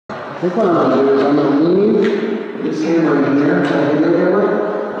think what I'm going to do is I'm going to leave this camera in here. Can I video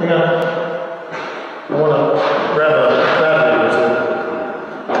camera? Hang on. I want to grab a battery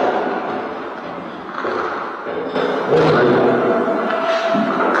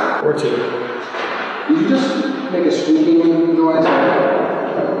or two. Did you just make a squeaking noise?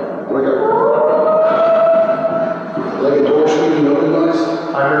 Like a door squeaking open noise?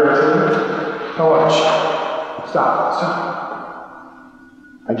 I heard it too. Now watch. Stop.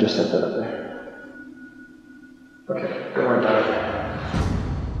 I just set that up there. Okay, don't worry about it.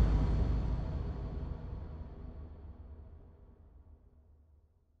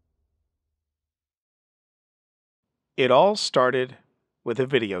 It all started with a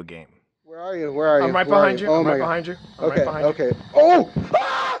video game. Where are you? Where are you? I'm right behind you. I'm right behind you. Okay, okay. Oh!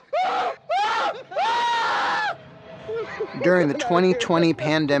 During the 2020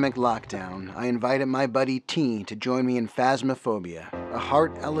 pandemic lockdown, I invited my buddy T to join me in Phasmophobia, a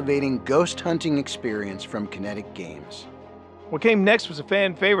heart-elevating ghost hunting experience from Kinetic Games. What came next was a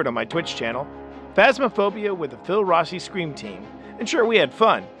fan favorite on my Twitch channel, Phasmophobia with the Phil Rossi Scream Team. And sure, we had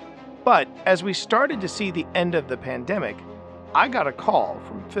fun. But as we started to see the end of the pandemic, I got a call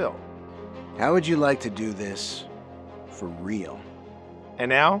from Phil. How would you like to do this for real? And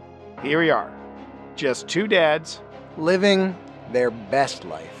now, here we are. Just two dads living their best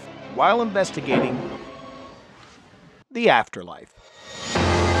life while investigating the afterlife.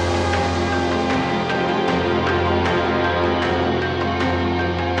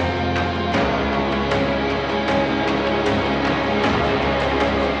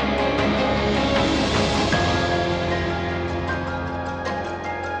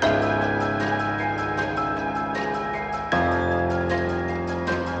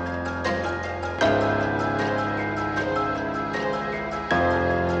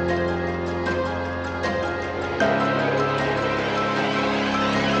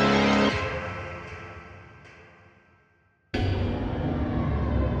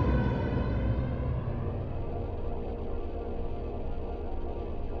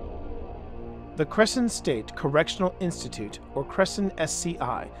 The Cresson State Correctional Institute, or Cresson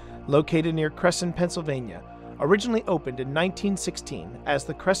SCI, located near Cresson, Pennsylvania, originally opened in 1916 as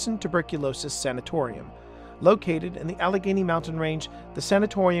the Cresson Tuberculosis Sanatorium. Located in the Allegheny Mountain range, the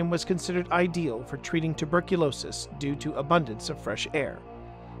sanatorium was considered ideal for treating tuberculosis due to abundance of fresh air.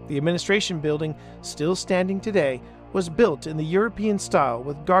 The administration building, still standing today, was built in the European style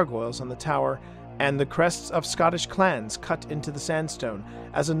with gargoyles on the tower and the crests of Scottish clans cut into the sandstone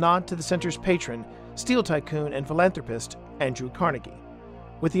as a nod to the center's patron, steel tycoon and philanthropist Andrew Carnegie.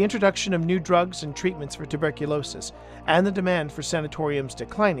 With the introduction of new drugs and treatments for tuberculosis and the demand for sanatoriums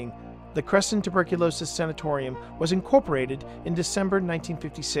declining, the Cresson Tuberculosis Sanatorium was incorporated in December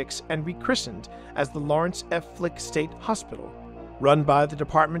 1956 and rechristened as the Lawrence F. Flick State Hospital, run by the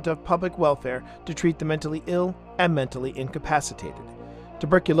Department of Public Welfare to treat the mentally ill and mentally incapacitated.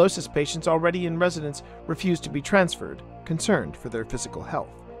 Tuberculosis patients already in residence refused to be transferred, concerned for their physical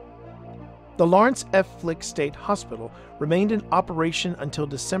health. The Lawrence F. Flick State Hospital remained in operation until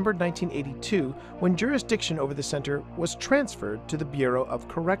December 1982, when jurisdiction over the center was transferred to the Bureau of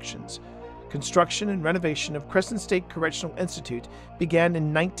Corrections. Construction and renovation of Cresson State Correctional Institute began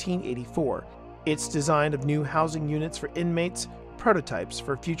in 1984. Its design of new housing units for inmates, prototypes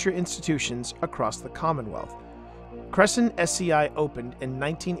for future institutions across the Commonwealth. Cresson SCI opened in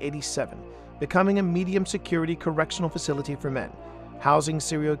 1987, becoming a medium-security correctional facility for men, housing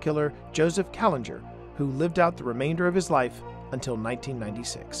serial killer Joseph Kallinger, who lived out the remainder of his life until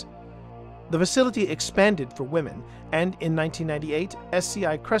 1996. The facility expanded for women, and in 1998,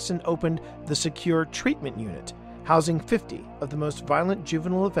 SCI Cresson opened the Secure Treatment Unit, housing 50 of the most violent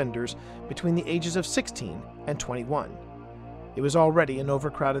juvenile offenders between the ages of 16 and 21. It was already an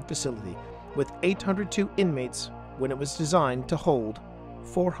overcrowded facility, with 802 inmates when it was designed to hold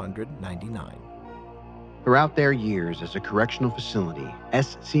 499. Throughout their years as a correctional facility,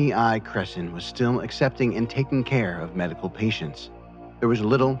 SCI Cresson was still accepting and taking care of medical patients. There was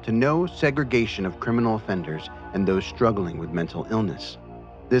little to no segregation of criminal offenders and those struggling with mental illness.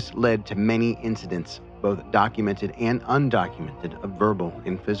 This led to many incidents, both documented and undocumented, of verbal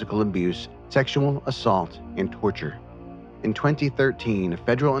and physical abuse, sexual assault, and torture. In 2013, a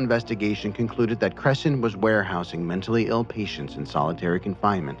federal investigation concluded that Cresson was warehousing mentally ill patients in solitary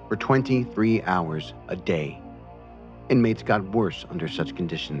confinement for 23 hours a day. Inmates got worse under such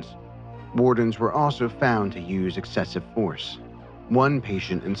conditions. Wardens were also found to use excessive force. One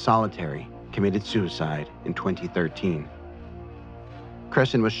patient in solitary committed suicide in 2013.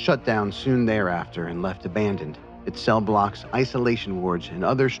 Cresson was shut down soon thereafter and left abandoned, its cell blocks, isolation wards, and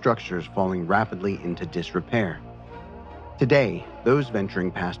other structures falling rapidly into disrepair. Today, those venturing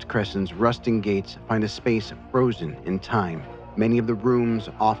past Cresson's rusting gates find a space frozen in time. Many of the rooms,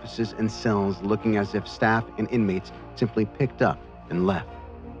 offices, and cells looking as if staff and inmates simply picked up and left.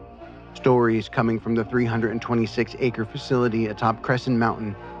 Stories coming from the 326-acre facility atop Cresson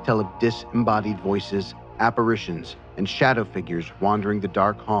Mountain tell of disembodied voices, apparitions, and shadow figures wandering the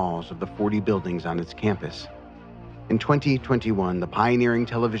dark halls of the 40 buildings on its campus. In 2021, the pioneering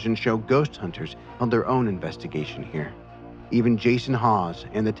television show Ghost Hunters held their own investigation here. Even Jason Hawes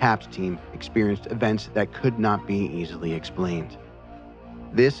and the TAPS team experienced events that could not be easily explained.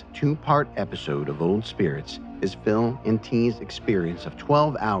 This two-part episode of Old Spirits is Phil and T's experience of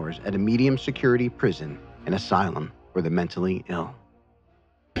 12 hours at a medium-security prison and asylum for the mentally ill.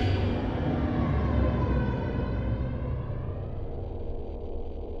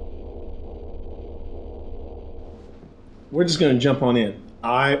 We're just going to jump on in.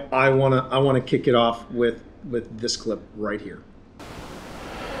 I want to kick it off with this clip right here.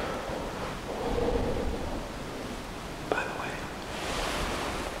 By the way,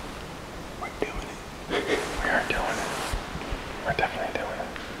 we're doing it. We are doing it. We're definitely doing it.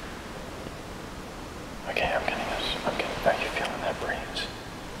 Okay, I'm getting this. Are you feeling that breeze?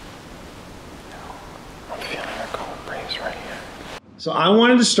 No. I'm feeling a cold breeze right here. So I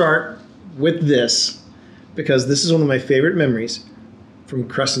wanted to start with this because this is one of my favorite memories from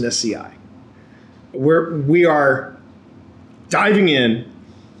Cresson SCI. We are diving in.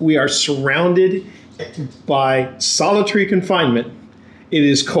 We are surrounded by solitary confinement. It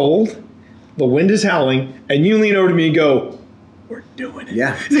is cold. The wind is howling. And you lean over to me and go, we're doing it.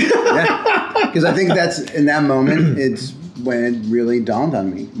 Yeah. Because I think that's, in that moment, it's when it really dawned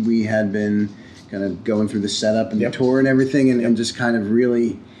on me. We had been kind of going through the setup and the tour and everything, and just kind of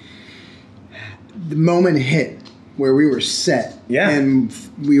really, the moment hit where we were set. Yeah. And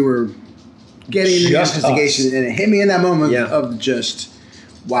we were getting into the investigation, and it hit me in that moment of just,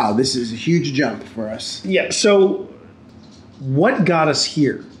 wow, this is a huge jump for us. Yeah, so what got us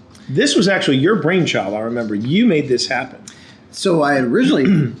here? This was actually your brainchild, I remember. You made this happen. So I had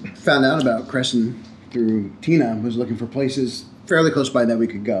originally found out about Cresson through Tina, was looking for places fairly close by that we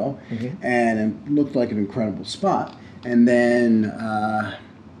could go, and it looked like an incredible spot. And then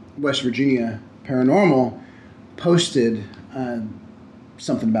West Virginia Paranormal posted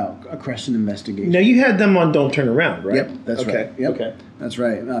something about a Cresson investigation. Now, you had them on Don't Turn Around, right? Yep, that's right. Yep. Okay. That's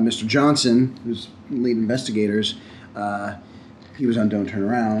right. Mr. Johnson, who's lead investigators, he was on Don't Turn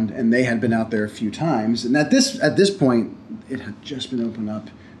Around, and they had been out there a few times. And at this point, it had just been opened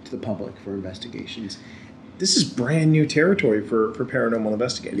up to the public for investigations. This is brand new territory for paranormal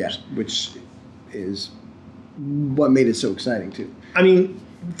investigators. Yeah, which is what made it so exciting, too. I mean,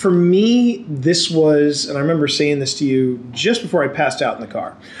 for me, this was, and I remember saying this to you just before I passed out in the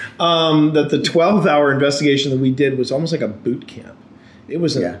car, that the 12-hour investigation that we did was almost like a boot camp. It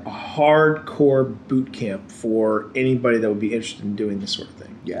was a hardcore boot camp for anybody that would be interested in doing this sort of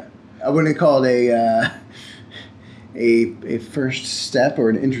thing. Yeah. I wouldn't call it a first step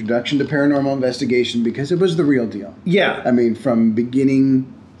or an introduction to paranormal investigation, because it was the real deal. Yeah. I mean, from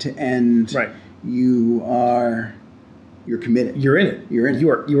beginning to end, right. You're committed. You're in it. You're in it.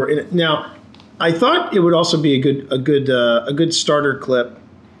 You are in it. Now, I thought it would also be a good starter clip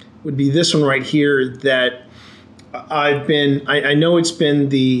would be this one right here that I know it's been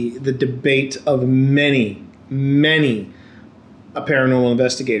the debate of many a paranormal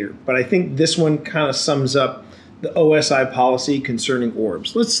investigator, but I think this one kind of sums up the OSI policy concerning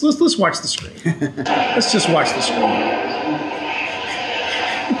orbs. Let's watch the screen. Let's just watch the screen.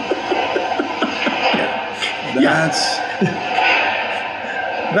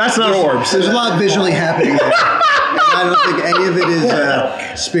 That's not orbs. There's a lot visually happening there. I don't think any of it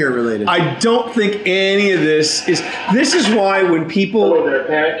is spirit related. I don't think any of this is. This is why when people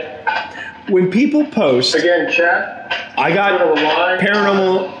post again, chat. I got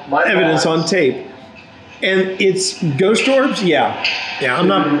paranormal evidence on tape, and it's ghost orbs. Yeah. I'm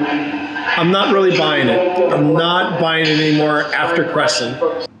not really buying it. I'm not buying it anymore after Cresson.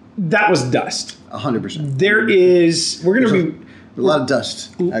 That was dust. 100%. We're going to be a lot of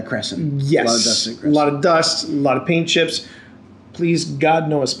dust at Cresson. Yes. A lot of dust at Cresson. A lot of dust, a lot of paint chips. Please, God,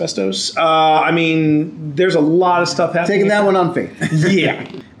 no asbestos. I mean, there's a lot of stuff happening. Taking that one on faith. Yeah.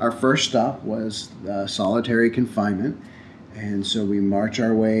 Our first stop was solitary confinement. And so we march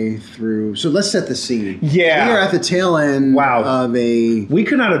our way through. So let's set the scene. Yeah. We are at the tail end of a... We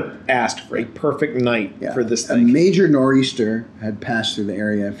could not have asked for a perfect night for this thing. A major nor'easter had passed through the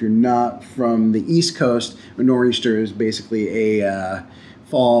area. If you're not from the East Coast, a nor'easter is basically a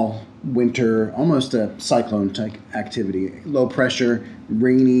fall, winter, almost a cyclone-type activity. Low pressure,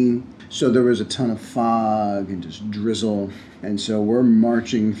 rainy. So there was a ton of fog and just drizzle. And so we're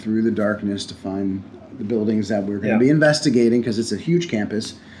marching through the darkness to find the buildings that we're going to be investigating, because it's a huge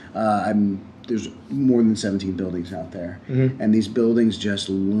campus. There's more than 17 buildings out there. And these buildings just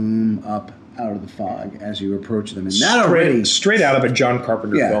loom up out of the fog as you approach them. And that already... Straight out of a John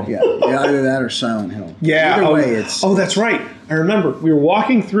Carpenter film. Yeah, either that or Silent Hill. Yeah. Either way, it's... Oh, that's right. I remember we were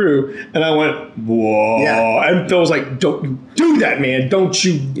walking through, and I went, whoa. Yeah. And Phil was like, don't you do that, man. Don't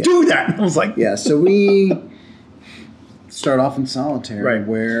you do that. And I was like... Yeah, so we start off in solitary,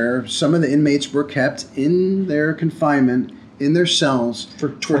 where some of the inmates were kept in their confinement in their cells for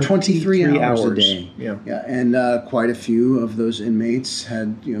 23 hours a day. Yeah, and quite a few of those inmates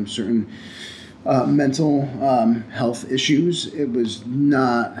had certain mental health issues. It was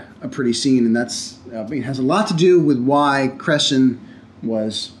not a pretty scene, and that's it has a lot to do with why Cresson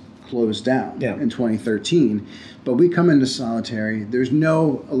was closed down in 2013. But we come into solitary. There's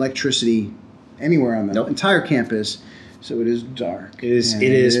no electricity anywhere on the entire campus. So it is dark. It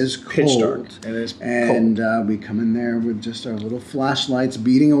is cold. Pitch dark. It is cold. And we come in there with just our little flashlights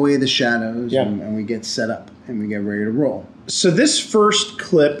beating away the shadows, and we get set up and we get ready to roll. So this first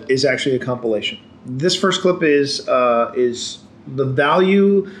clip is actually a compilation. This first clip is the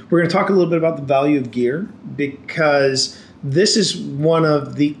value. We're going to talk a little bit about the value of gear, because this is one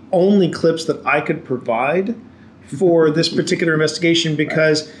of the only clips that I could provide for this particular investigation,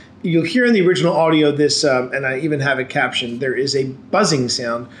 because you'll hear in the original audio this, and I even have it captioned, there is a buzzing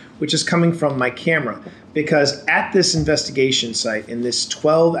sound, which is coming from my camera. Because at this investigation site, in this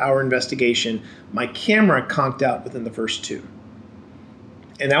 12-hour investigation, my camera conked out within the first 2.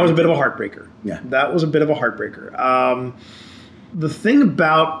 And that was a bit of a heartbreaker. Yeah. That was a bit of a heartbreaker. The thing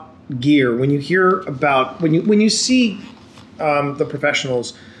about gear, when you hear about, when you see the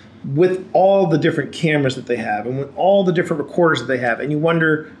professionals with all the different cameras that they have and with all the different recorders that they have, and you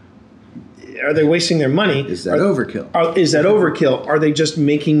wonder, are they wasting their money? Is that overkill? Is that overkill? Are they just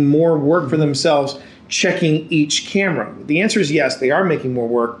making more work for themselves checking each camera? The answer is yes, they are making more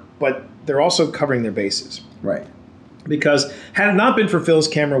work, but they're also covering their bases. Right. Because had it not been for Phil's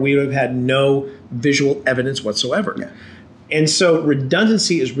camera, we would have had no visual evidence whatsoever. Yeah. And so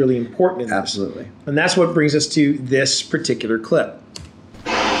redundancy is really important in this. Absolutely. And that's what brings us to this particular clip.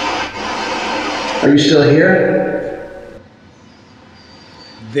 Are you still here?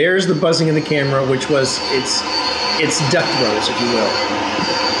 There's the buzzing in the camera, which was its death throes, if you will.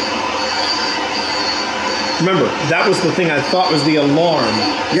 Remember, that was the thing I thought was the alarm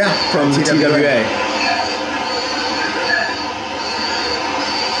from the TWA.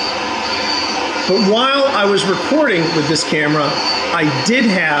 But while I was recording with this camera, I did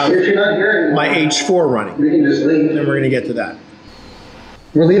have my H4 running. We can just leave. And we're going to get to that.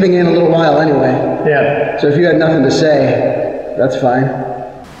 We're leaving in a little while anyway. Yeah. So if you had nothing to say, that's fine.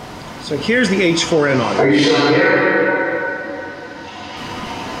 So here's the H4n audio. Are you still here?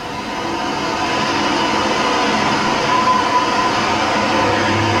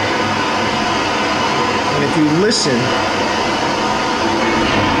 And if you listen,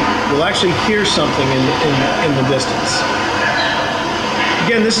 you'll actually hear something in the distance.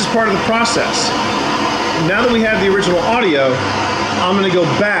 Again, this is part of the process. Now that we have the original audio, I'm going to go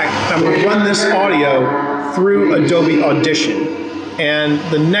back. I'm going to run this audio through Adobe Audition. And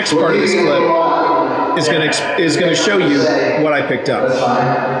the next part of this clip is going to show you what I picked up.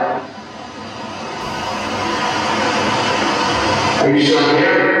 Are you still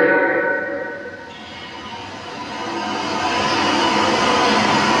here?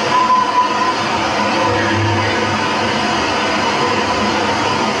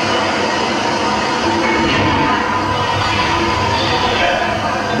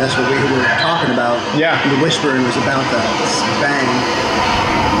 That's what we were talking about. Yeah. The whispering was about the bang.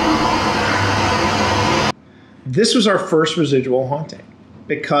 This was our first residual haunting,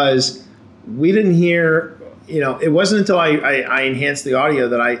 because we didn't hear, it wasn't until I enhanced the audio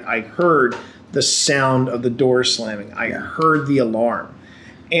that I heard the sound of the doors slamming. I heard the alarm.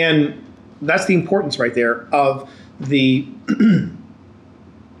 And that's the importance right there of the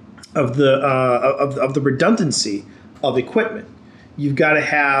of the redundancy of equipment. You've got to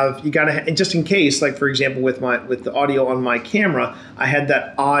have, and just in case, like for example, with the audio on my camera, I had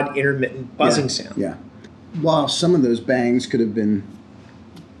that odd intermittent buzzing sound. Yeah. While some of those bangs could have been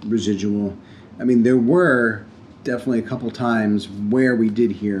residual, I mean, there were definitely a couple times where we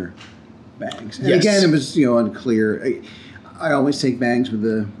did hear bangs. And again, it was unclear. I always take bangs with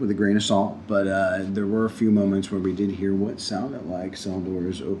a grain of salt, but there were a few moments where we did hear what sounded like cell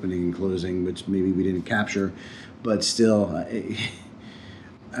doors opening and closing, which maybe we didn't capture, but still,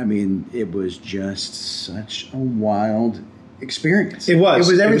 I mean, it was just such a wild experience. It was.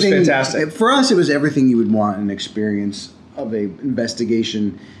 It was everything. It was fantastic. For us, it was everything you would want an experience of a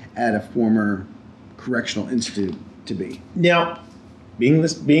investigation at a former correctional institute to be. Now, being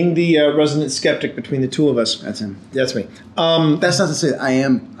the resident skeptic between the two of us, That's him. that's me. That's not to say that I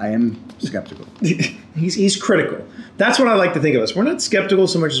am skeptical. He's critical. That's what I like to think of us. We're not skeptical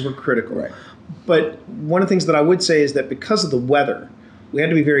so much as we're critical. Right. But one of the things that I would say is that because of the weather, we had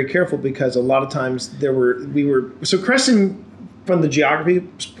to be very careful because a lot of times so Cresson, from the geography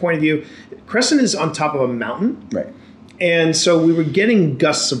point of view, Cresson is on top of a mountain. Right. And so we were getting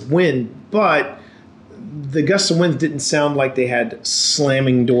gusts of wind, but the gusts of wind didn't sound like they had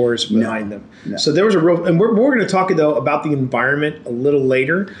slamming doors behind them. No. So there was a real, and we're going to talk though about the environment a little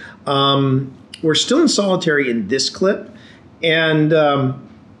later. We're still in solitary in this clip, and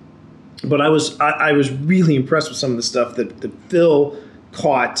but I was really impressed with some of the stuff that Phil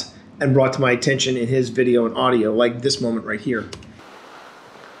caught and brought to my attention in his video and audio, like this moment right here.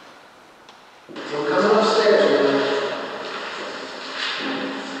 So coming upstairs,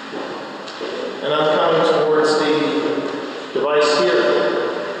 and I'm coming towards the device here.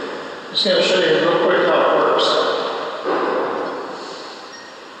 I'm just going to show you real quick how it works.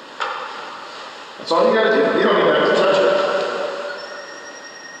 That's all you got to do. You don't even have to touch it.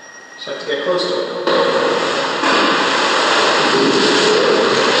 Just have to get close to it.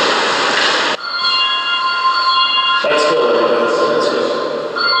 That's good. That's good.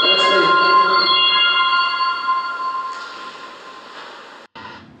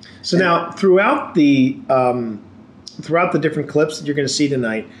 So now, throughout the different clips that you're going to see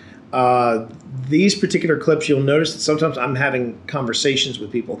tonight, these particular clips, you'll notice that sometimes I'm having conversations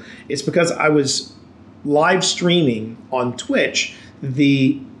with people. It's because I was live streaming on Twitch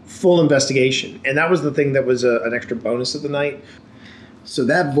the full investigation, and that was the thing that was an extra bonus of the night. So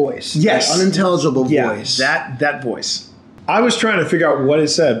that voice, Yes, that unintelligible voice, that voice. I was trying to figure out what it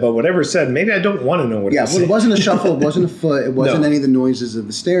said, but whatever it said, maybe I don't want to know what it said. Well, it wasn't a shuffle, it wasn't a foot, it wasn't any of the noises of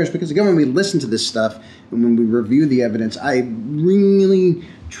the stairs, because again, when we listen to this stuff and when we review the evidence, I really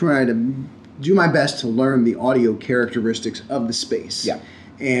try to do my best to learn the audio characteristics of the space. Yeah.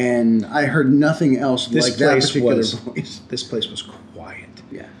 And I heard nothing else like that particular voice. This place was quiet.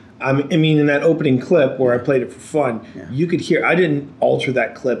 Yeah. I mean, in that opening clip where I played it for fun, you could hear, I didn't alter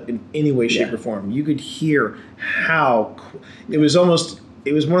that clip in any way, shape, or form. You could hear how, it was one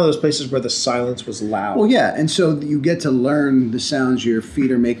of those places where the silence was loud. Well, yeah, and so you get to learn the sounds your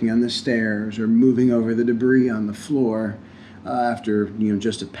feet are making on the stairs or moving over the debris on the floor after,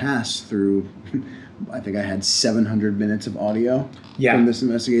 just a pass through, I think I had 700 minutes of audio from this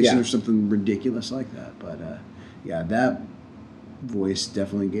investigation or something ridiculous like that. But, that voice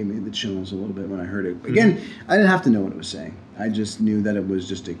definitely gave me the chills a little bit when I heard it. Again, I didn't have to know what it was saying. I just knew that it was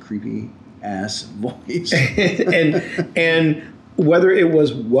just a creepy ass voice. and whether it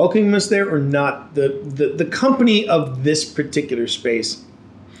was welcoming us there or not, the company of this particular space,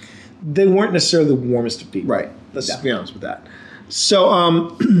 they weren't necessarily the warmest of people. Right. Let's just be honest with that.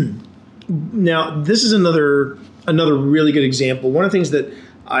 So now this is another really good example. One of the things that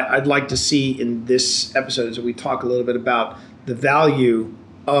I'd like to see in this episode is that we talk a little bit about the value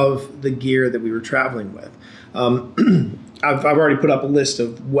of the gear that we were traveling with. I've already put up a list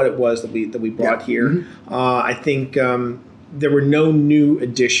of what it was that we brought here. Mm-hmm. I think there were no new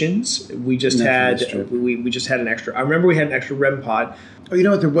additions. We just had we just had an extra. I remember we had an extra REM pod. Oh, you know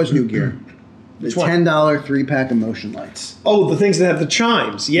what? There was new gear. The Which one? $10 3-pack of motion lights. Oh, the things that have the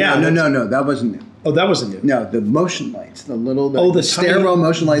chimes. Yeah. No. That wasn't new. Oh, that wasn't new. No, the motion lights, the tiny stairwell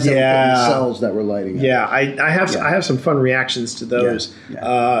motion lights that were in the cells that were lighting up. Yeah, I have some fun reactions to those.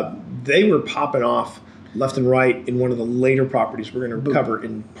 Yeah. They were popping off left and right in one of the later properties we're going to cover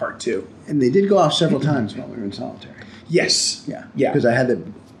in part 2. And they did go off several times while we were in solitary. Yes. Yeah. Yeah. Because I had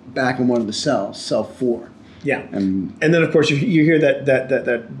it back in one of the cells, cell 4. Yeah. And then of course you hear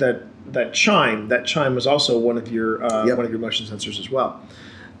that chime. That chime was also one of your motion sensors as well.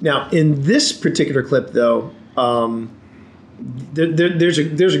 Now, in this particular clip, though, there's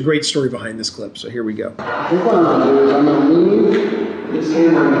a great story behind this clip. So here we go. I think what I'm going to do is I'm going to leave this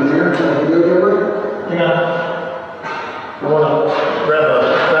camera in there. Can I do it over? I want to grab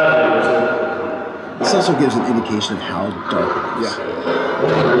This also gives an indication of how dark it is. Yeah.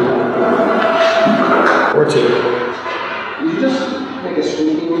 Or 2. You just make a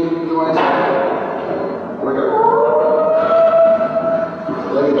squeaking noise.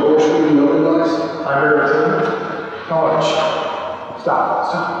 Like a door squeaking noise. I heard it. Gosh. Stop.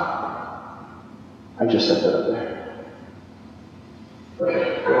 I just set that up there.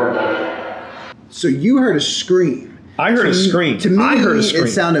 Okay, go on. So you heard a scream. I heard a scream. To me, I heard a scream. It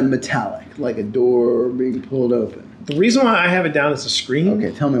sounded metallic, like a door being pulled open. The reason why I have it down as a scream.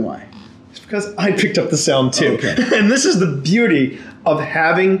 Okay, tell me why. It's because I picked up the sound too. Okay. And this is the beauty of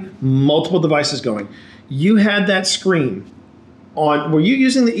having multiple devices going. You had that scream on. Were you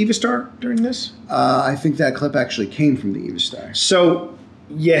using the Evistar during this? I think that clip actually came from the Evistar. So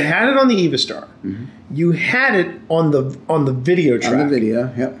you had it on the Evistar. Mm-hmm. You had it on the video track. On the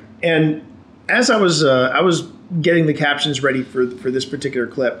video, yep. And as I was getting the captions ready for this particular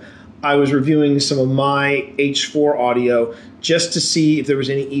clip, I was reviewing some of my H4 audio just to see if there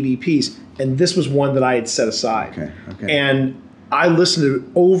was any EVPs, and this was one that I had set aside. Okay. And I listened to it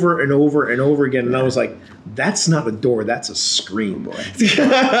over and over and over again, and I was like, "That's not a door, that's a scream." Oh boy.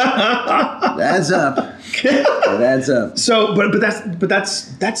 That's up. That's up. So, but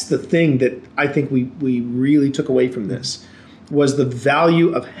that's the thing that I think we really took away from this was the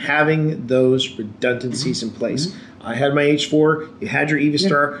value of having those redundancies in place. Mm-hmm. I had my H4, you had your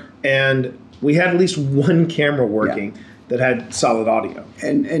Evistar, and we had at least one camera working that had solid audio.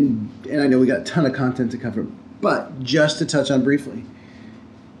 And I know we got a ton of content to cover, but just to touch on briefly,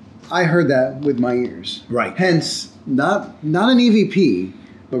 I heard that with my ears. Right. Hence, not an EVP,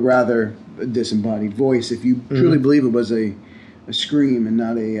 but rather a disembodied voice. If you truly believe it was a scream and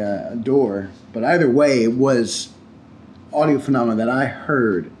not a door, but either way, it was audio phenomena that I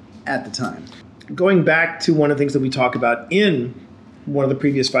heard at the time. Going back to one of the things that we talk about in one of the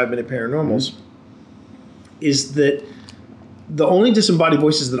previous 5-Minute Paranormals is that the only disembodied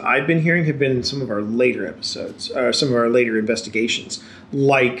voices that I've been hearing have been in some of our later episodes, or some of our later investigations,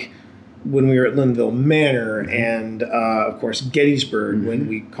 like when we were at Linville Manor and, of course, Gettysburg, when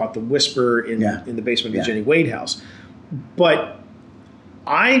we caught the whisper in the basement of the Jenny Wade house. But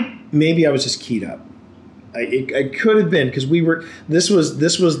maybe I was just keyed up. I could have been, because this was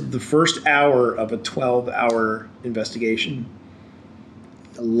the first hour of a 12-hour investigation.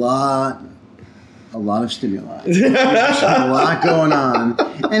 A lot of stimuli. There's a lot going on.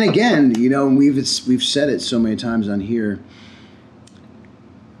 And again, we've said it so many times on here,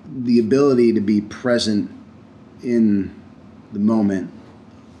 the ability to be present in the moment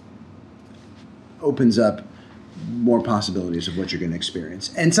opens up more possibilities of what you're going to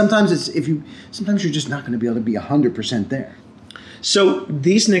experience. And sometimes sometimes you're just not going to be able to be 100% there. So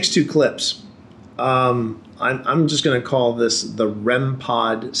these next two clips, I'm just going to call this the REM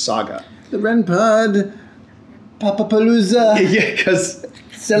Pod saga. The REM Pod Papapalooza. Yeah, because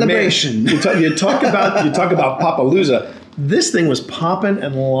celebration. Man, you talk about Papalooza. This thing was popping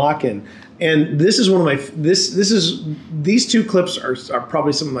and locking. And this is one of my these two clips are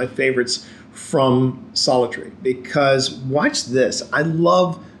probably some of my favorites from Solitary, because watch this. I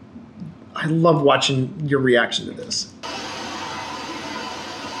love watching your reaction to this.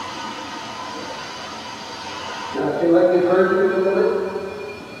 I feel like they've heard you a little bit.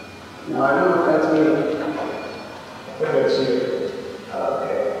 No, I don't know if that's me. I think that's you.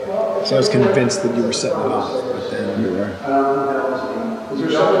 Okay. Well, so I was convinced that you were setting it off, but then you were. I don't think that was me. Is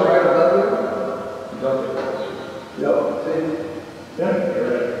there something right above you? No. See? Yeah, you're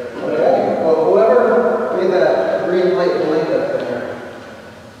right. Okay. Well, whoever made that green light blink up there,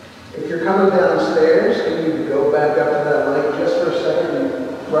 if you're coming downstairs, can you go back up to that light just for a second and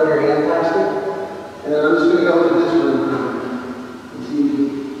run your hand past it? And then I'm just going to go into this room and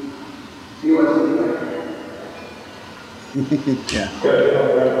see what's in there. Yeah.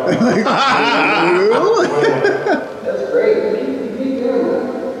 That's great. Keep doing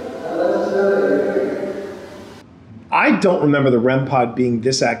that. Let us know that you're here. I don't remember the REM pod being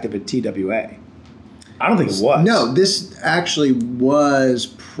this active at TWA. I don't think it was. No, this actually was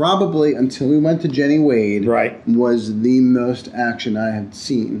probably, until we went to Jenny Wade, right, was the most action I had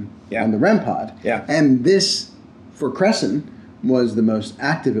seen on the REM pod. Yeah. And this, for Cresson, was the most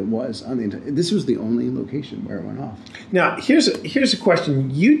active it was on the entire. This was the only location where it went off. Now, here's a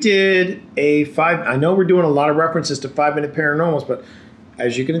question. You did I know we're doing a lot of references to 5-Minute Paranormals, but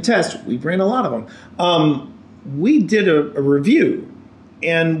as you can attest, we've ran a lot of them. We did a review,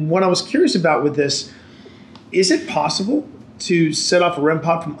 and what I was curious about with this, is it possible to set off a REM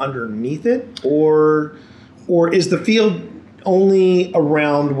pod from underneath it, or is the field only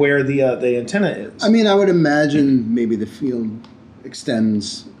around where the antenna is? I mean, I would imagine maybe the field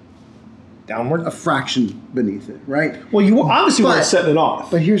extends downward, a fraction beneath it, right? Well, you obviously weren't setting it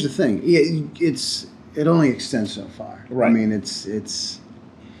off. But here's the thing: it only extends so far. Right. I mean,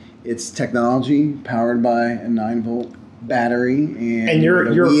 it's technology powered by a 9-volt battery, and you're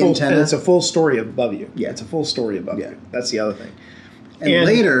a full antenna. And it's a full story above you. Yeah, it's a full story above you. That's the other thing. And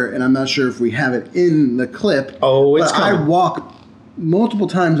later, and I'm not sure if we have it in the clip. Oh, it's coming. Multiple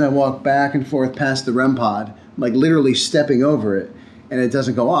times I walk back and forth past the REM pod, like literally stepping over it, and it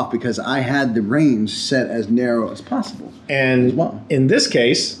doesn't go off because I had the range set as narrow as possible. And as well. In this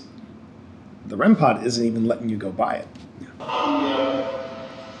case, the REM pod isn't even letting you go by it.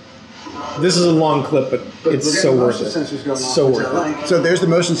 This is a long clip, but it's so worth it. So worth it. So there's the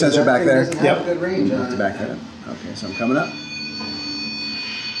motion sensor back there. Yep. Good range on it. Back that up. Okay, so I'm coming up.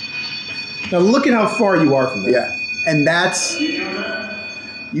 Now look at how far you are from there. Yeah, and that's,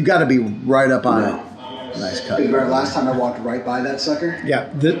 you got to be right up on it. Nice cut. Remember last time I walked right by that sucker?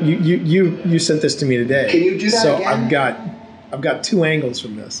 Yeah, you sent this to me today. Can you do that so again? I've got 2 angles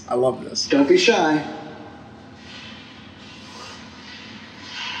from this. I love this. Don't be shy.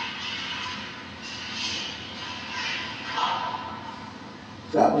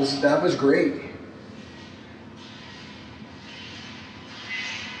 That was great.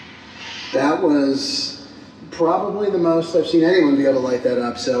 That was probably the most I've seen anyone be able to light that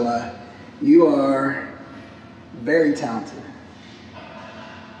up. So you are very talented.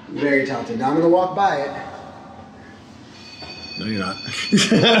 Very talented. Now I'm going to walk by it. No, you're not.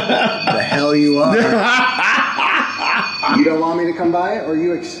 The hell you are. You don't want me to come by it, or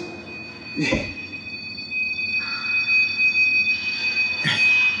you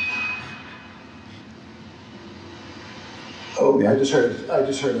Oh, yeah. I just heard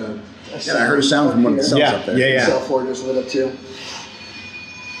a Yeah, I heard a sound from one of the cells up there. Yeah. Cell 4 just lit up too.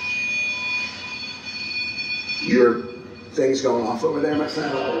 Your thing's going off over there, my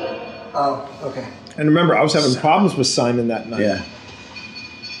friend. Oh, okay. And remember, I was having problems with Simon that night. Yeah.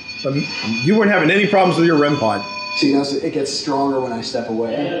 But you weren't having any problems with your REM pod. See, now it gets stronger when I step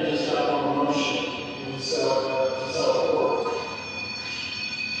away.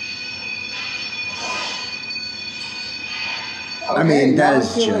 I mean, that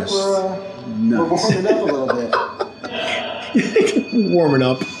is I feel just like we're nuts. warming up a little bit. Warming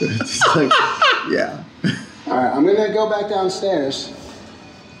up. It's like, yeah. All right, I'm gonna go back downstairs.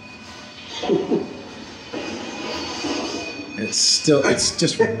 It's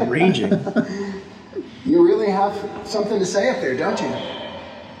just raging. You really have something to say up there, don't you?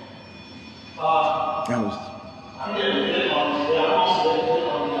 That was.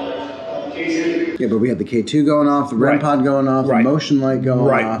 Yeah, but we had the K2 going off, the REM pod going off, the motion light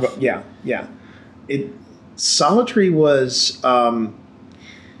going off. Yeah. Solitary was,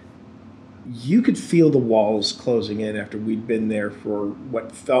 you could feel the walls closing in after we'd been there for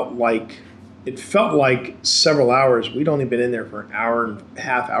what felt like several hours. We'd only been in there for an hour and a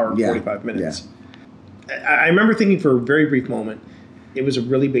half, hour and 45 minutes. Yeah. I remember thinking for a very brief moment, it was a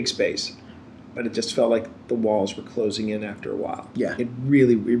really big space, but it just felt like the walls were closing in after a while. Yeah. It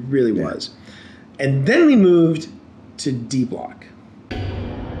really was. And then we moved to D block.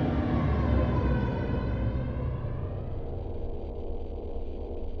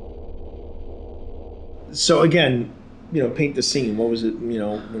 So again, paint the scene. What was it,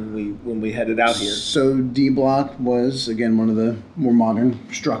 when we headed out here? So D block was, again, one of the more modern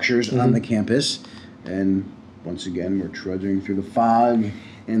structures on the campus. And once again, we're trudging through the fog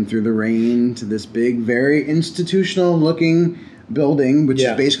and through the rain to this big, very institutional looking building, which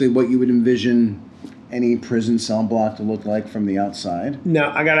is basically what you would envision any prison cell block to look like from the outside.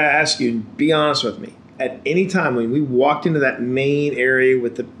 Now, I got to ask you, be honest with me. At any time when we walked into that main area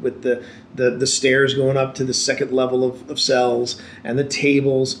with the stairs going up to the second level of cells and the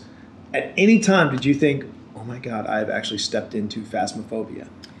tables, at any time did you think, oh my God, I've actually stepped into phasmophobia?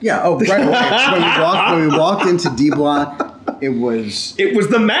 Yeah, right away. When we walked into D block, it was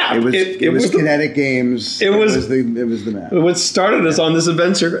the map. It was Kinetic Games. It was the map. What started us on this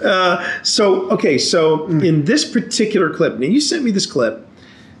adventure. So in this particular clip, now you sent me this clip,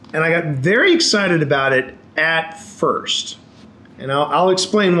 and I got very excited about it at first. And I'll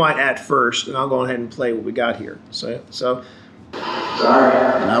explain why at first, and I'll go ahead and play what we got here. So sorry.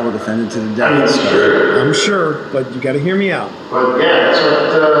 And I will defend it to the death. I'm sure, but you got to hear me out. But yeah, that's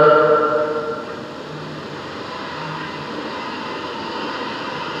what's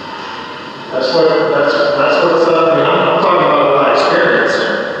I'm talking about my experience.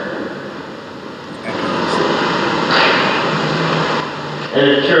 And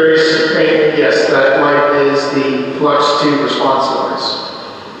I'm curious to think, yes, that light is the flux tube response noise.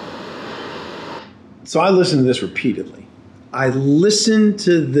 So I listened to this repeatedly.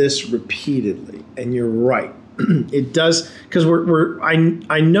 And you're right. It does, because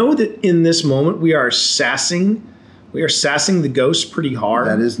I know that in this moment we are sassing the ghost pretty hard.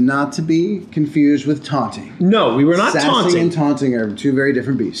 That is not to be confused with taunting. No, we were not Sassing taunting. and taunting are two very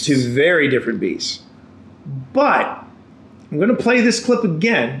different beasts. But I'm going to play this clip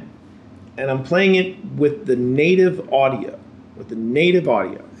again, and I'm playing it with the native audio.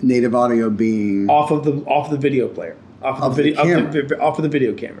 Native audio being off of the video player. off of the video, off of the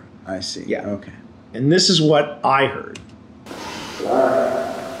video camera. I see. Yeah. Okay. And this is what I heard.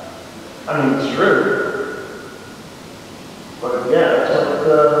 I mean, it's true. But again, it's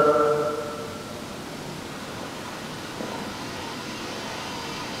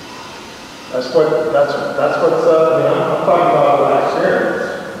like that's what's I'm talking about what I experienced.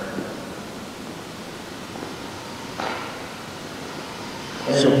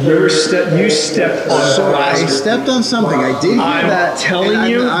 So you stepped on. So I stepped on something. I did hear that. I'm telling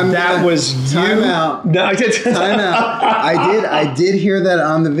you, that was you. Time out. No, time out. I did hear that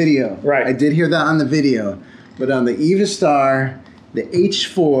on the video. Right. I did hear that on the video, but on the Evistar, the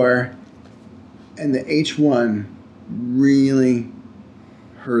H4 and the H1 really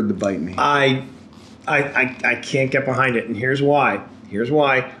heard the bite me. I can't get behind it, and here's why.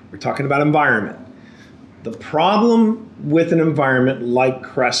 We're talking about environment. The problem with an environment like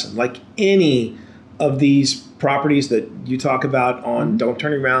Cresson, like any of these properties that you talk about on Don't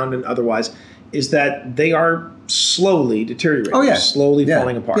Turn Around and otherwise, is that they are slowly deteriorating. Oh, yeah. Slowly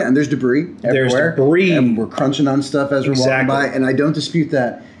falling apart. Yeah, and there's debris everywhere. There's debris. And we're crunching on stuff as we're walking by, and I don't dispute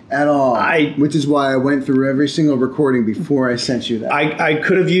that at all. Which is why I went through every single recording before I sent you that. I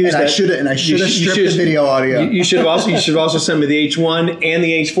could have used and that. I should have stripped the video audio. You should have also sent me the H1 and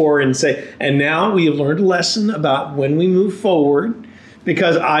the H4 and say, and now we have learned a lesson about when we move forward,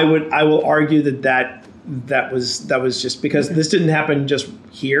 because I will argue that was just because this didn't happen just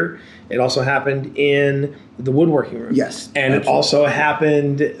here. It also happened in the woodworking room. Yes. And absolutely. It also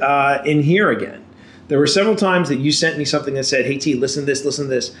happened in here again. There were several times that you sent me something that said, hey, T, listen to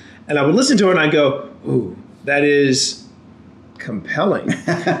this. And I would listen to it and I'd go, ooh, that is compelling.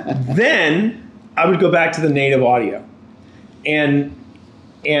 Then I would go back to the native audio. And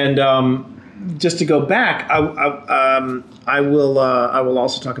just to go back, I will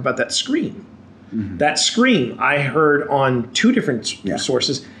also talk about that scream. Mm-hmm. That scream I heard on two different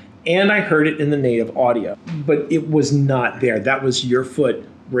sources, and I heard it in the native audio. But it was not there. That was your foot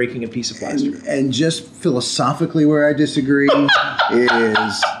breaking a piece of plaster. And just philosophically where I disagree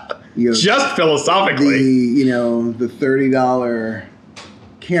is, just philosophically, the $30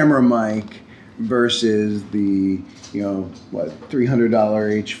 camera mic versus the $300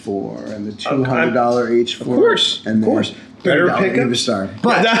 H4 and the $200 H4. Of course. Better pickups.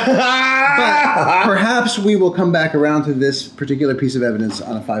 But perhaps we will come back around to this particular piece of evidence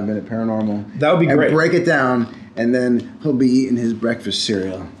on a 5-minute paranormal. That would be great. And break it down, and then he'll be eating his breakfast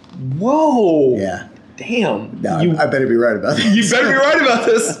cereal. Whoa. Yeah. Damn. No, I better be right about this. You better be right about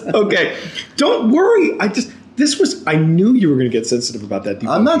this. Okay. Don't worry. I knew you were going to get sensitive about that.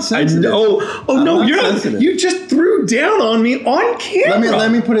 I'm not sensitive. No, you're not. Sensitive. You just threw down on me on camera.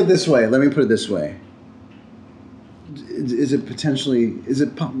 Let me put it this way. Is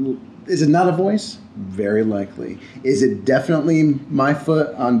it not a voice? Very likely. Is it definitely my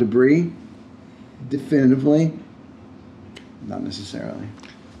foot on debris? Definitively. Not necessarily.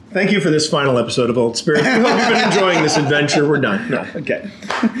 Thank you for this final episode of Old Spirit. We hope you've been enjoying this adventure. We're done. No, okay.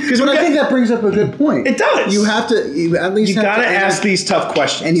 But I think that brings up a good point. It does. You got to ask these tough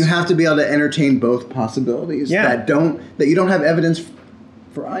questions, and you have to be able to entertain both possibilities. Yeah. that you don't have evidence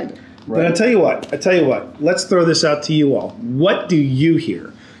for either. Right? But I tell you what. Let's throw this out to you all. What do you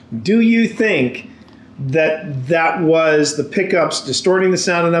hear? Do you think that was the pickups distorting the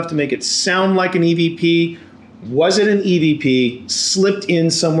sound enough to make it sound like an EVP? Was it an EVP slipped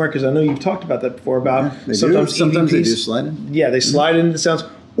in somewhere? Because I know you've talked about that before. About sometimes EVPs, they do slide in. Yeah, they slide into the sounds.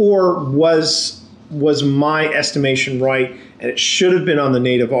 Or was my estimation right? And it should have been on the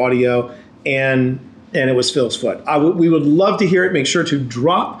native audio, and it was Phil's foot. We would love to hear it. Make sure to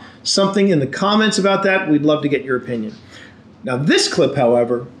drop something in the comments about that. We'd love to get your opinion. Now, this clip,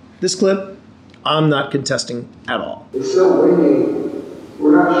 however, I'm not contesting at all. It's so windy.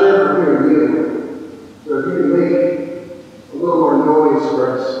 We're not sure if we're going to need it. So if you can make a little more noise for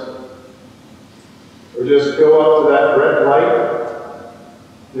us, or just go up to that red light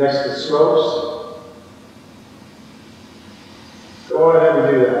next to smokes, go on ahead and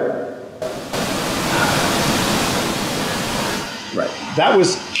do that. Right. That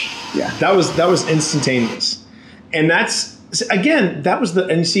was instantaneous. And that was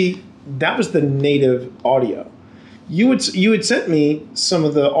the native audio. You had sent me some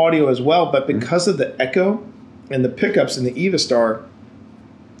of the audio as well, but because of the echo and the pickups in the Evistar,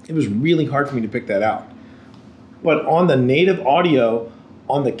 it was really hard for me to pick that out. But on the native audio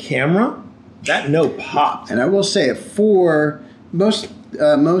on the camera, that note popped. And I will say, for most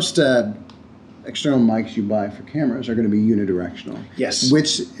external mics you buy for cameras are going to be unidirectional. Yes.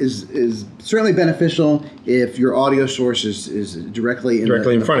 Which is certainly beneficial if your audio source is directly in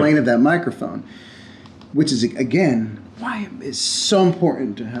the plane of that microphone. Which is, again, why it's so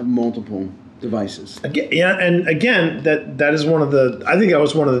important to have multiple devices. Again, yeah, and again, that is one of the. I think that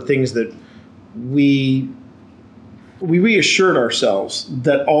was one of the things that we reassured ourselves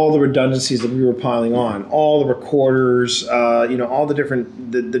that all the redundancies that we were piling on, all the recorders, all the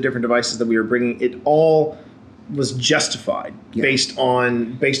different devices that we were bringing, it all was justified based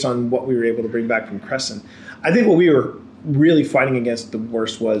on what we were able to bring back from Cresson. I think what we were really fighting against the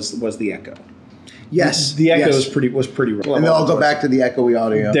worst was the echo. Yes, the echo was pretty rough. And then I'll go back to the echoey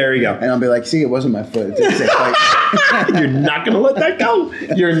audio. There you go. And I'll be like, see, it wasn't my foot. It's a You're not going to let that go.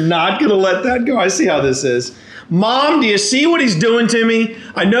 You're not going to let that go. I see how this is. Mom, do you see what he's doing to me?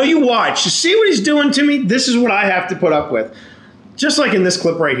 I know you watch. You see what he's doing to me? This is what I have to put up with. Just like in this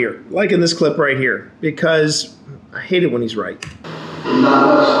clip right here. Because I hate it when he's right. Not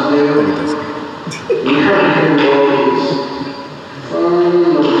much to do. But he doesn't. We have to do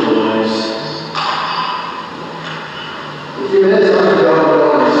from the boys.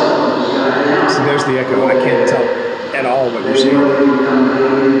 So there's the echo. I can't tell at all what you're saying.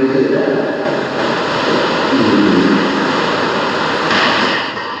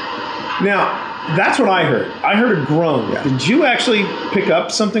 Now, that's what I heard. I heard a groan. Yeah. Did you actually pick up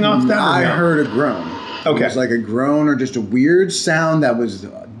something off that? I heard a groan. Okay. It was like a groan or just a weird sound that was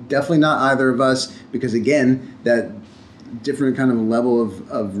definitely not either of us, because again, that different kind of level of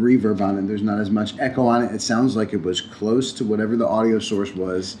reverb on it. There's not as much echo on it. It sounds like it was close to whatever the audio source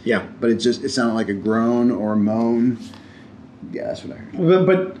was. Yeah. But it sounded like a groan or a moan. Yeah, that's what I heard.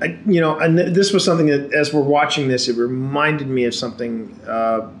 But and this was something that, as we're watching this, it reminded me of something,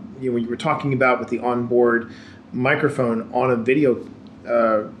 when you were talking about with the onboard microphone on a video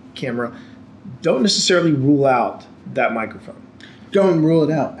camera, don't necessarily rule out that microphone. Don't rule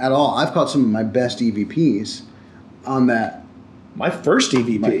it out at all. I've caught some of my best EVPs on that. My first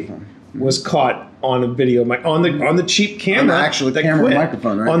EVP was caught on a video mic on the cheap camera. On the actual camera quit.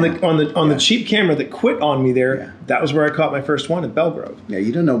 Microphone, right? On the cheap camera that quit on me there. Yeah. That was where I caught my first one at Belgrove. Yeah,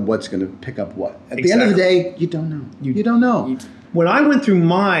 you don't know what's going to pick up what. At the end of the day, you don't know. You don't know. When I went through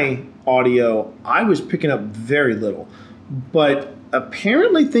my audio, I was picking up very little, but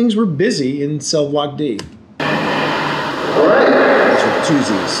apparently things were busy in cell block D. All right. That's with two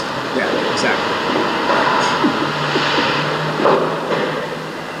Z's. Yeah, exactly.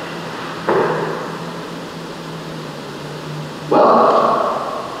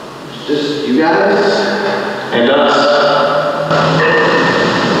 Well, it's just you guys and us.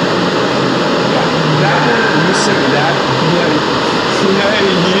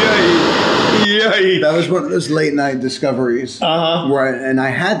 That was one of those late night discoveries.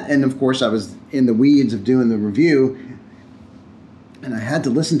 And of course I was in the weeds of doing the review, and I had to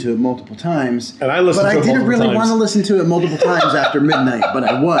listen to it multiple times. And I didn't really want to listen to it multiple times after midnight, but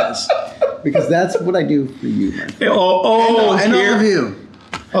I was, because that's what I do for you, man. And all of you.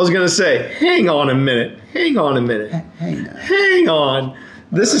 I was gonna say, hang on a minute. Hang on.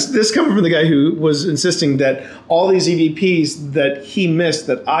 This coming from the guy who was insisting that all these EVPs that he missed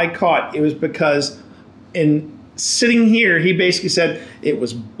that I caught, it was because in sitting here, he basically said it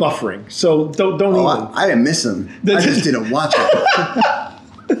was buffering. So don't even. I didn't miss them. I just didn't watch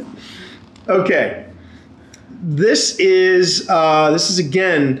it. Okay. This is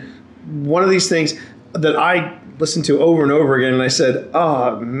again one of these things that I listened to over and over again, and I said,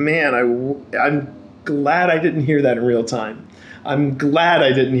 "Oh man, I'm glad I didn't hear that in real time. I'm glad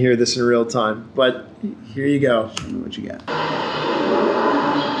I didn't hear this in real time." But here you go. Show me what you got.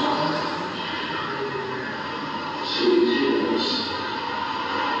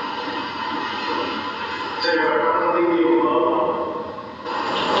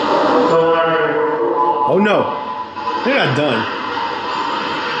 Oh no, they're not done.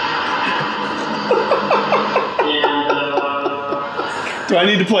 Do I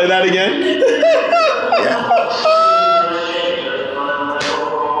need to play that again?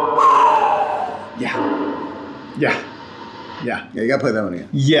 Yeah, you gotta play that one again.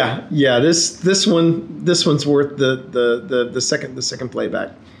 Yeah. This one's worth the second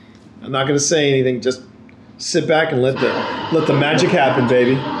playback. I'm not gonna say anything. Just sit back and let the magic happen,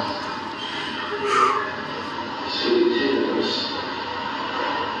 baby.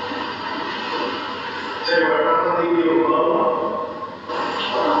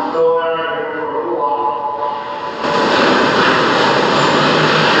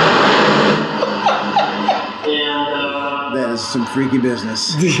 That is some freaky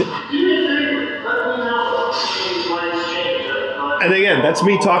business. And again, that's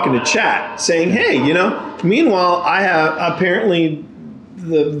me talking to chat, saying, "Hey, Meanwhile, I have apparently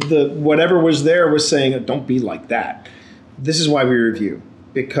the whatever was there was saying, don't be like that. This is why we review.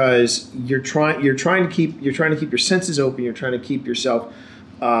 because you're trying to keep your senses open. You're trying to keep yourself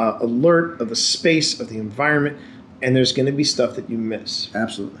alert of the space, of the environment, and there's going to be stuff that you miss.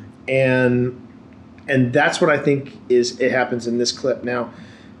 Absolutely. And that's what I think it happens in this clip. Now,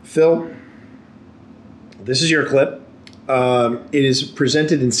 Phil, this is your clip. It is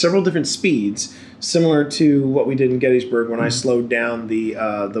presented in several different speeds, similar to what we did in Gettysburg when I slowed down the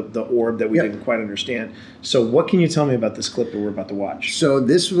orb that we didn't quite understand. So what can you tell me about this clip that we're about to watch? So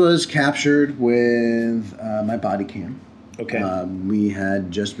this was captured with my body cam. Okay. We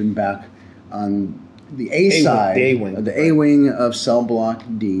had just been back on the side, the A wing of cell block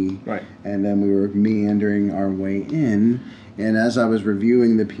D. Right. And then we were meandering our way in. And as I was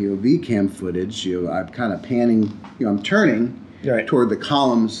reviewing the POV cam footage, I'm kind of panning, I'm turning toward the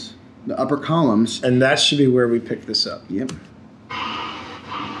columns, the upper columns. And that should be where we pick this up. Yep.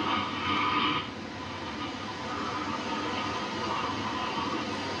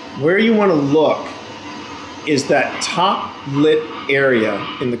 Where you want to look is that top lit area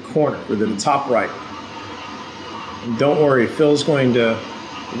in the corner, or the top right. And don't worry, Phil's going to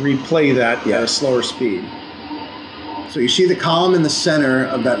replay that at a slower speed. So you see the column in the center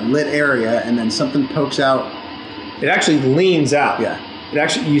of that lit area, and then something pokes out. It actually leans out. Yeah.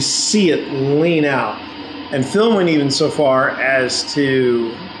 You see it lean out. And Phil went even so far as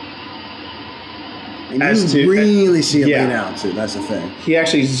to... you really see it lean out, too. That's the thing. He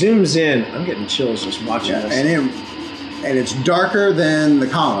actually zooms in. I'm getting chills just watching this. And it's darker than the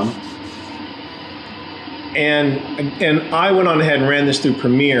column. And I went on ahead and ran this through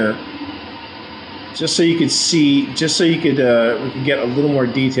Premiere just so you could see, we could get a little more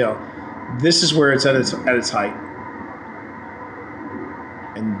detail. This is where it's at its height.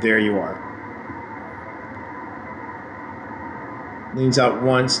 And there you are. Leans out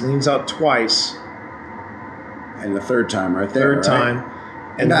once, leans out twice. And the third time right there. Third time.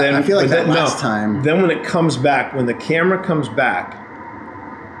 And then I feel like that last time. Then when it comes back, when the camera comes back,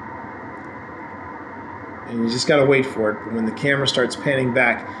 and you just got to wait for it, but when the camera starts panning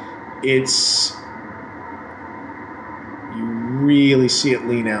back, you really see it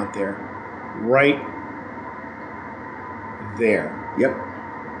lean out there. Right there. Yep.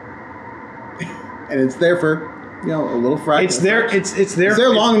 And it's there for, a little fraction. It's there. It's there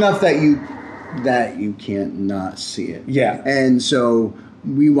long enough that you can't not see it. Yeah. And so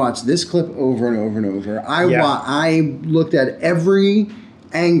we watched this clip over and over and over. I looked at every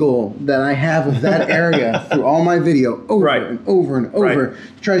angle that I have of that area through all my video over and over and over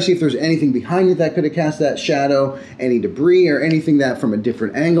to try to see if there's anything behind it that could have cast that shadow, any debris or anything that from a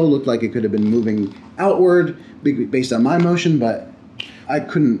different angle looked like it could have been moving outward based on my motion, but I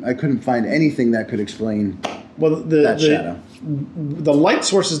couldn't find anything that could explain that shadow. The light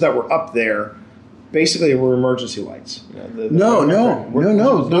sources that were up there basically were emergency lights. No.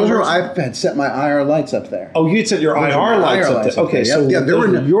 Those are, I had set my IR lights up there. Oh, you had set your IR lights up there. Okay, so there were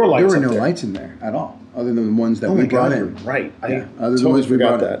no there. lights in there at all, other than the ones that we brought in. Right. Other than the ones we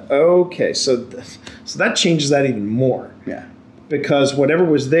brought in. Okay, so that changes that even more. Yeah. Because whatever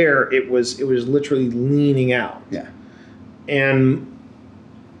was there, it was literally leaning out. Yeah. And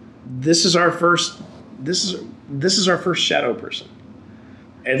this is our first shadow person.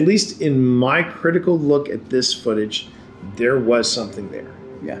 At least in my critical look at this footage, there was something there.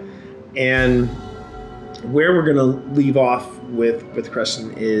 Yeah. And where we're going to leave off with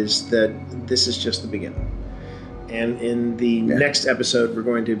Cresson is that this is just the beginning. And in the next episode, we're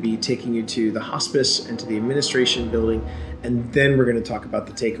going to be taking you to the hospice and to the administration building, and then we're going to talk about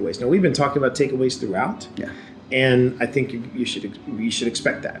the takeaways. Now, we've been talking about takeaways throughout, and I think you should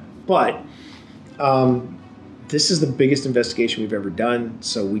expect that. But this is the biggest investigation we've ever done,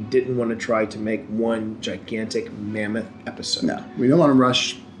 so we didn't want to try to make one gigantic mammoth episode. No, we don't want to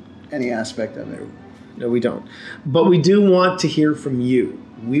rush any aspect of it. No, we don't. But we do want to hear from you.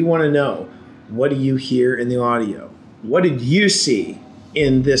 We want to know, what do you hear in the audio? What did you see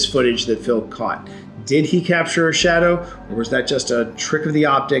in this footage that Phil caught? Did he capture a shadow, or was that just a trick of the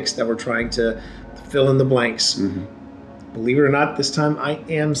optics that we're trying to fill in the blanks? Mm-hmm. Believe it or not, this time I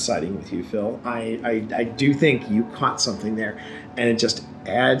am siding with you, Phil. I do think you caught something there, and it just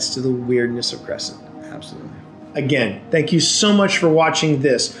adds to the weirdness of Cresson. Absolutely. Again, thank you so much for watching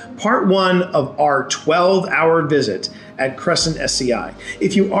this, part 1 of our 12-hour visit at Cresson SCI.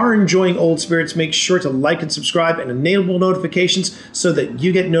 If you are enjoying Old Spirits, make sure to like and subscribe and enable notifications so that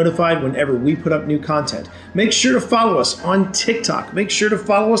you get notified whenever we put up new content. Make sure to follow us on TikTok. Make sure to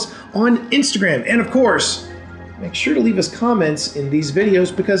follow us on Instagram. And of course, make sure to leave us comments in these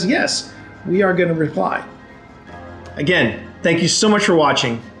videos because, yes, we are going to reply. Again, thank you so much for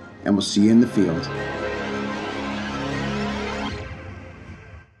watching. And we'll see you in the field.